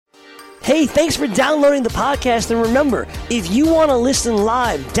Hey, thanks for downloading the podcast. And remember, if you want to listen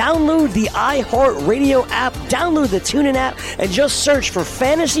live, download the iHeartRadio app, download the TuneIn app, and just search for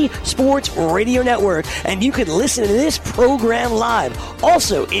Fantasy Sports Radio Network, and you can listen to this program live.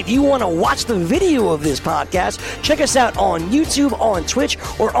 Also, if you want to watch the video of this podcast, check us out on YouTube, on Twitch,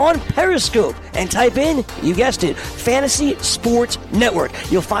 or on Periscope, and type in, you guessed it, Fantasy Sports Network.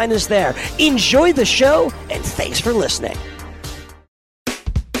 You'll find us there. Enjoy the show, and thanks for listening.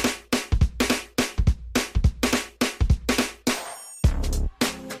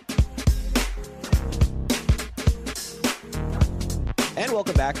 And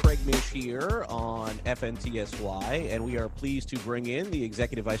welcome back. Craig Mish here on FNTSY, and we are pleased to bring in the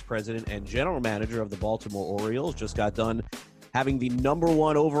Executive Vice President and General Manager of the Baltimore Orioles. Just got done having the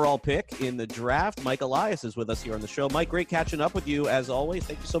 #1 overall pick in the draft. Mike Elias is with us here on the show. Mike, great catching up with you as always.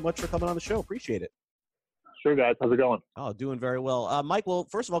 Thank you so much for coming on the show. Appreciate it. Sure, guys. How's it going? Oh, doing very well. Mike, well,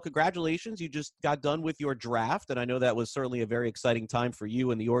 first of all, congratulations. You just got done with your draft, and I know that was certainly a very exciting time for you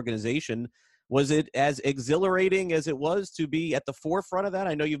and the organization. Was it as exhilarating as it was to be at the forefront of that?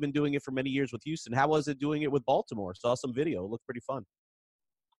 I know you've been doing it for many years with Houston. How was it doing it with Baltimore? Saw some video. It looked pretty fun.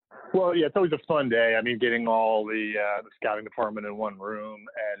 Well, yeah, it's always a fun day. I mean, getting all the scouting department in one room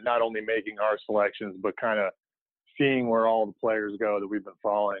and not only making our selections, but kind of seeing where all the players go that we've been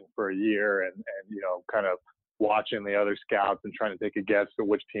following for a year and you know, kind of watching the other scouts and trying to take a guess at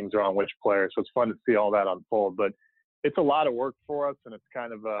which teams are on which players. So it's fun to see all that unfold. But it's a lot of work for us, and it's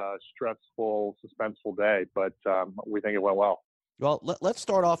kind of a stressful, suspenseful day, but we think it went well. Well, let's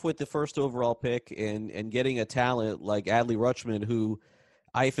start off with the first overall pick and getting a talent like Adley Rutschman, who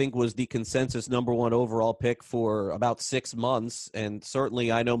I think was the consensus #1 overall pick for about 6 months. And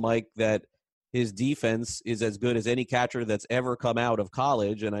certainly I know, Mike, that his defense is as good as any catcher that's ever come out of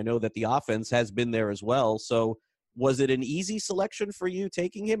college, and I know that the offense has been there as well. So was it an easy selection for you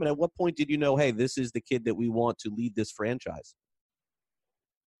taking him? And at what point did you know, hey, this is the kid that we want to lead this franchise?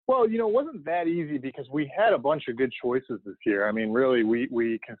 Well, you know, it wasn't that easy because we had a bunch of good choices this year. I mean, really,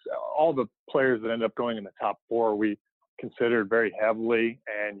 we all the players that ended up going in the top 4, we considered very heavily.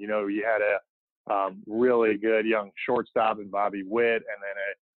 And, you know, you had a really good young shortstop in Bobby Witt, and then a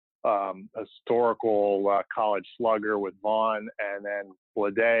historical college slugger with Vaughn, and then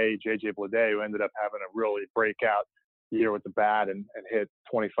JJ Bleday, who ended up having a really breakout year with the bat and hit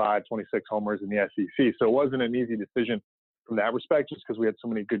 25, 26 homers in the SEC. So it wasn't an easy decision from that respect, just because we had so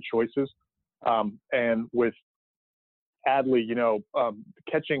many good choices. And with Adley, you know,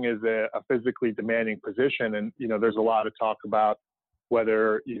 catching is a physically demanding position. And, you know, there's a lot of talk about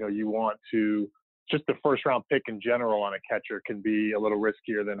whether, you know, you want to just the first round pick in general on a catcher can be a little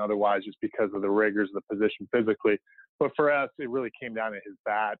riskier than otherwise just because of the rigors of the position physically. But for us, it really came down to his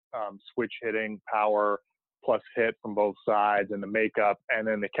bat, switch hitting, power, plus hit from both sides, and the makeup. And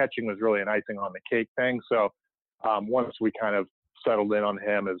then the catching was really an icing on the cake thing. So once we kind of settled in on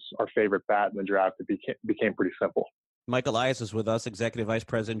him as our favorite bat in the draft, it became pretty simple. Mike Elias is with us, Executive Vice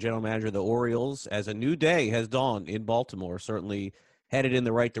President, General Manager of the Orioles, as a new day has dawned in Baltimore. Certainly headed in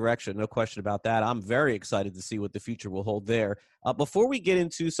the right direction, no question about that. I'm very excited to see what the future will hold there. Before we get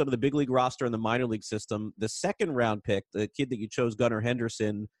into some of the big league roster and the minor league system, the second round pick, the kid that you chose, Gunnar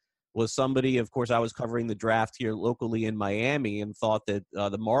Henderson, was somebody, of course, I was covering the draft here locally in Miami and thought that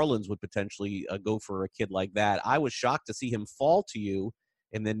the Marlins would potentially go for a kid like that. I was shocked to see him fall to you.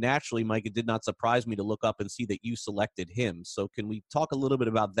 And then naturally, Mike, it did not surprise me to look up and see that you selected him. So can we talk a little bit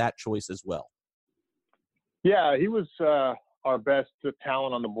about that choice as well? Yeah, he was our best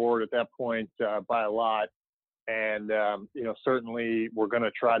talent on the board at that point by a lot. And, you know, certainly we're going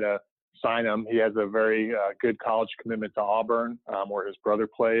to try to sign him. He has a very good college commitment to Auburn, where his brother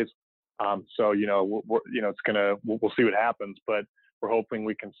plays. So, you know, we'll see what happens, but we're hoping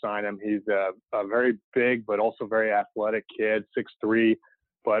we can sign him. He's a very big, but also very athletic kid, 6'3",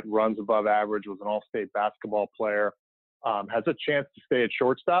 but runs above average, was an all-state basketball player. Has a chance to stay at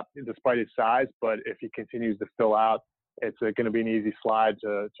shortstop despite his size, but if he continues to fill out, it's going to be an easy slide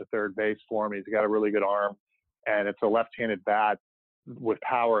to third base for him. He's got a really good arm, and it's a left-handed bat with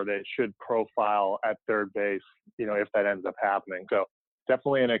power that should profile at third base, you know, if that ends up happening. So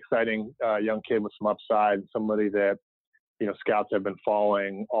definitely an exciting young kid with some upside, somebody that, you know, scouts have been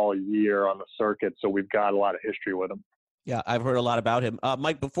following all year on the circuit. So we've got a lot of history with him. Yeah, I've heard a lot about him.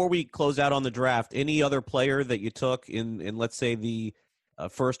 Mike, before we close out on the draft, any other player that you took in let's say, the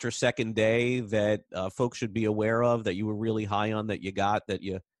first or second day that folks should be aware of that you were really high on, that you got, that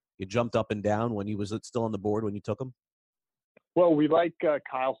you jumped up and down when he was still on the board when you took him? Well, we like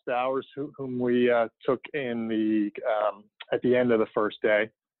Kyle Stowers, whom we took in the at the end of the first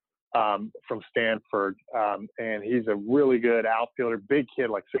day. from Stanford. And he's a really good outfielder, big kid,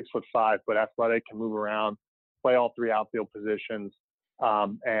 like 6'5", but athletic, can move around, play all three outfield positions,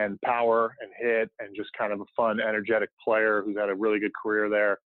 and power and hit, and just kind of a fun, energetic player who's had a really good career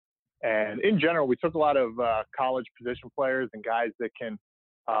there. And in general, we took a lot of college position players and guys that can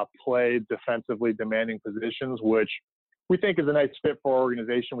play defensively demanding positions, which we think is a nice fit for our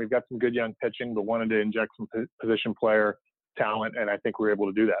organization. We've got some good young pitching, but wanted to inject some position player talent, and I think we were able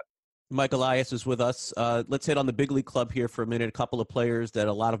to do that. Mike Elias is with us. Let's hit on the big league club here for a minute. A couple of players that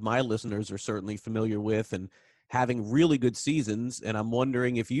a lot of my listeners are certainly familiar with and having really good seasons, and I'm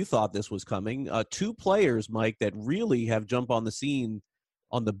wondering if you thought this was coming. Two players, Mike, that really have jumped on the scene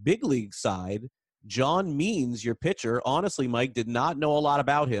on the big league side. John Means, your pitcher, honestly, Mike, did not know a lot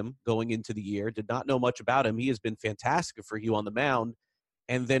about him going into the year, did not know much about him. He has been fantastic for you on the mound.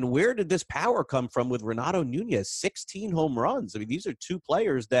 And then where did this power come from with Renato Nunez? 16 home runs. I mean, these are two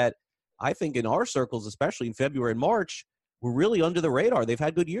players that I think in our circles, especially in February and March, were really under the radar. They've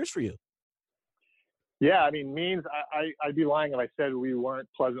had good years for you. Yeah, I mean, Means, I'd be lying if I said we weren't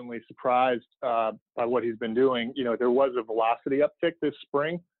pleasantly surprised by what he's been doing. You know, there was a velocity uptick this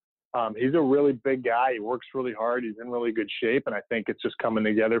spring. He's a really big guy. He works really hard. He's in really good shape, and I think it's just coming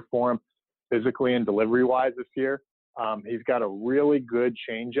together for him physically and delivery-wise this year. He's got a really good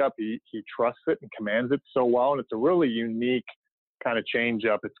changeup. He trusts it and commands it so well, and it's a really unique kind of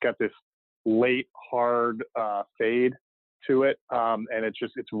changeup. It's got this late, hard fade to it, and it's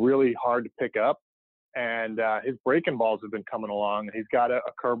really hard to pick up. And his breaking balls have been coming along, and he's got a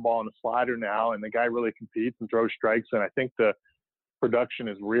curveball and a slider now, and the guy really competes and throws strikes, and I think the production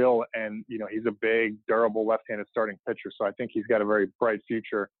is real. And, you know, he's a big, durable left-handed starting pitcher, so I think he's got a very bright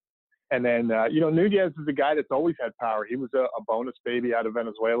future. And then, you know, Nunez is a guy that's always had power. He was a bonus baby out of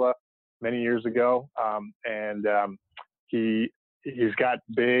Venezuela many years ago, and he's got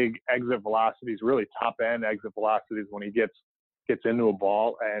big exit velocities, really top-end exit velocities when he gets into a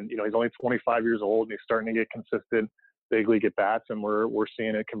ball. And, you know, he's only 25 years old, and he's starting to get consistent big league at-bats, and we're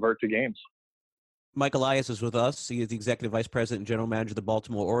seeing it convert to games. Mike Elias is with us. He is the Executive Vice President and General Manager of the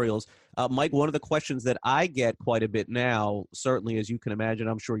Baltimore Orioles. Mike, one of the questions that I get quite a bit now, certainly as you can imagine,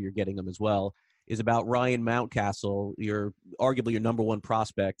 I'm sure you're getting them as well, is about Ryan Mountcastle, arguably your number one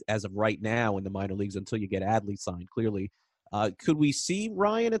prospect as of right now in the minor leagues until you get Adley signed, clearly. Could we see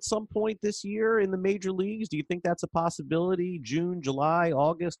Ryan at some point this year in the major leagues? Do you think that's a possibility? June, July,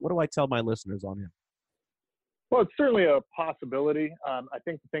 August? What do I tell my listeners on him? Well, it's certainly a possibility. I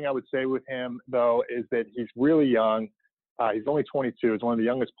think the thing I would say with him, though, is that he's really young. He's only 22. He's one of the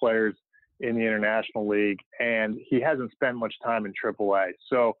youngest players in the International League, and he hasn't spent much time in AAA.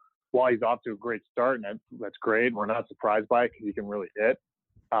 So while he's off to a great start, and that's great, we're not surprised by it because he can really hit.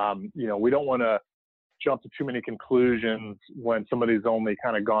 You know, we don't want to jump to too many conclusions when somebody's only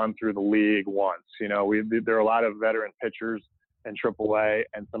kind of gone through the league once. You know, there are a lot of veteran pitchers in AAA,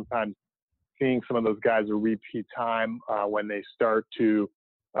 and sometimes seeing some of those guys a repeat time when they start to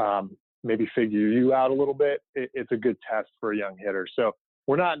maybe figure you out a little bit, it's a good test for a young hitter. So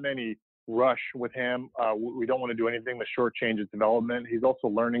we're not in any rush with him. We don't want to do anything to shortchange his development. He's also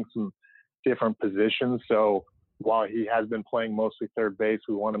learning some different positions. So while he has been playing mostly third base,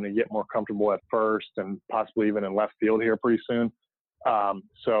 we want him to get more comfortable at first and possibly even in left field here pretty soon.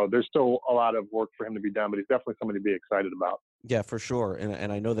 So there's still a lot of work for him to be done, but he's definitely somebody to be excited about. Yeah, for sure.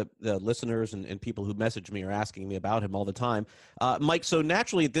 And I know that the listeners and people who message me are asking me about him all the time. Mike, so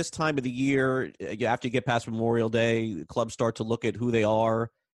naturally at this time of the year, after you get past Memorial Day, clubs start to look at who they are.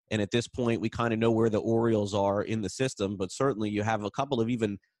 And at this point, we kind of know where the Orioles are in the system. But certainly you have a couple of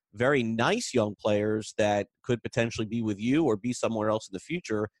even very nice young players that could potentially be with you or be somewhere else in the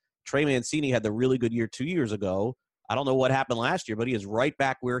future. Trey Mancini had the really good year 2 years ago. I don't know what happened last year, but he is right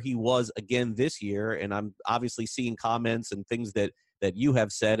back where he was again this year. And I'm obviously seeing comments and things that you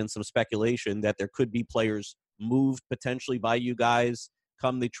have said and some speculation that there could be players moved potentially by you guys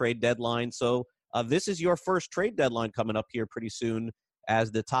come the trade deadline. So this is your first trade deadline coming up here pretty soon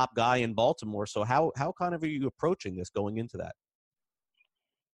as the top guy in Baltimore. So how kind of are you approaching this going into that?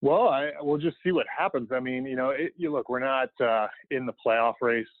 Well, we'll just see what happens. I mean, you know, look, we're not in the playoff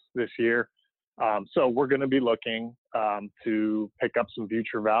race this year. So we're going to be looking to pick up some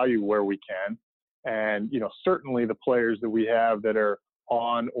future value where we can. And, you know, certainly the players that we have that are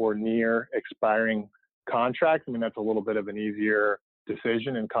on or near expiring contracts, I mean, that's a little bit of an easier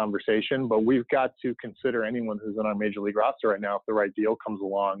decision and conversation. But we've got to consider anyone who's on our major league roster right now if the right deal comes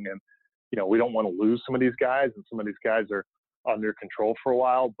along. And, you know, we don't want to lose some of these guys, and some of these guys are under control for a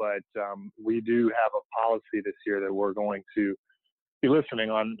while. But we do have a policy this year that we're going to be listening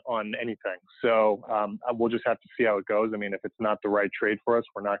on anything. So we'll just have to see how it goes. I mean, if it's not the right trade for us,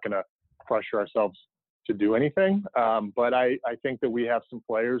 we're not going to pressure ourselves to do anything. But I think that we have some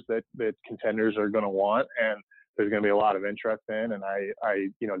players that contenders are going to want, and there's going to be a lot of interest in. And I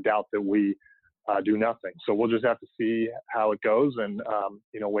doubt that we do nothing. So we'll just have to see how it goes, and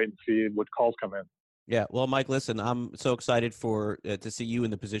wait and see what calls come in. Yeah, well, Mike, listen, I'm so excited to see you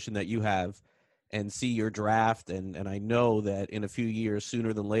in the position that you have and see your draft. And I know that in a few years,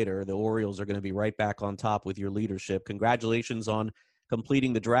 sooner than later, the Orioles are going to be right back on top with your leadership. Congratulations on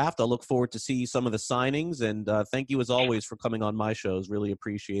completing the draft. I'll look forward to see some of the signings. And thank you, as always, for coming on my shows. Really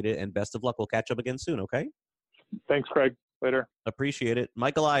appreciate it. And best of luck. We'll catch up again soon, okay? Thanks, Craig. Later. Appreciate it.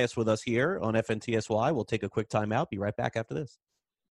 Mike Elias with us here on FNTSY. We'll take a quick time out. Be right back after this.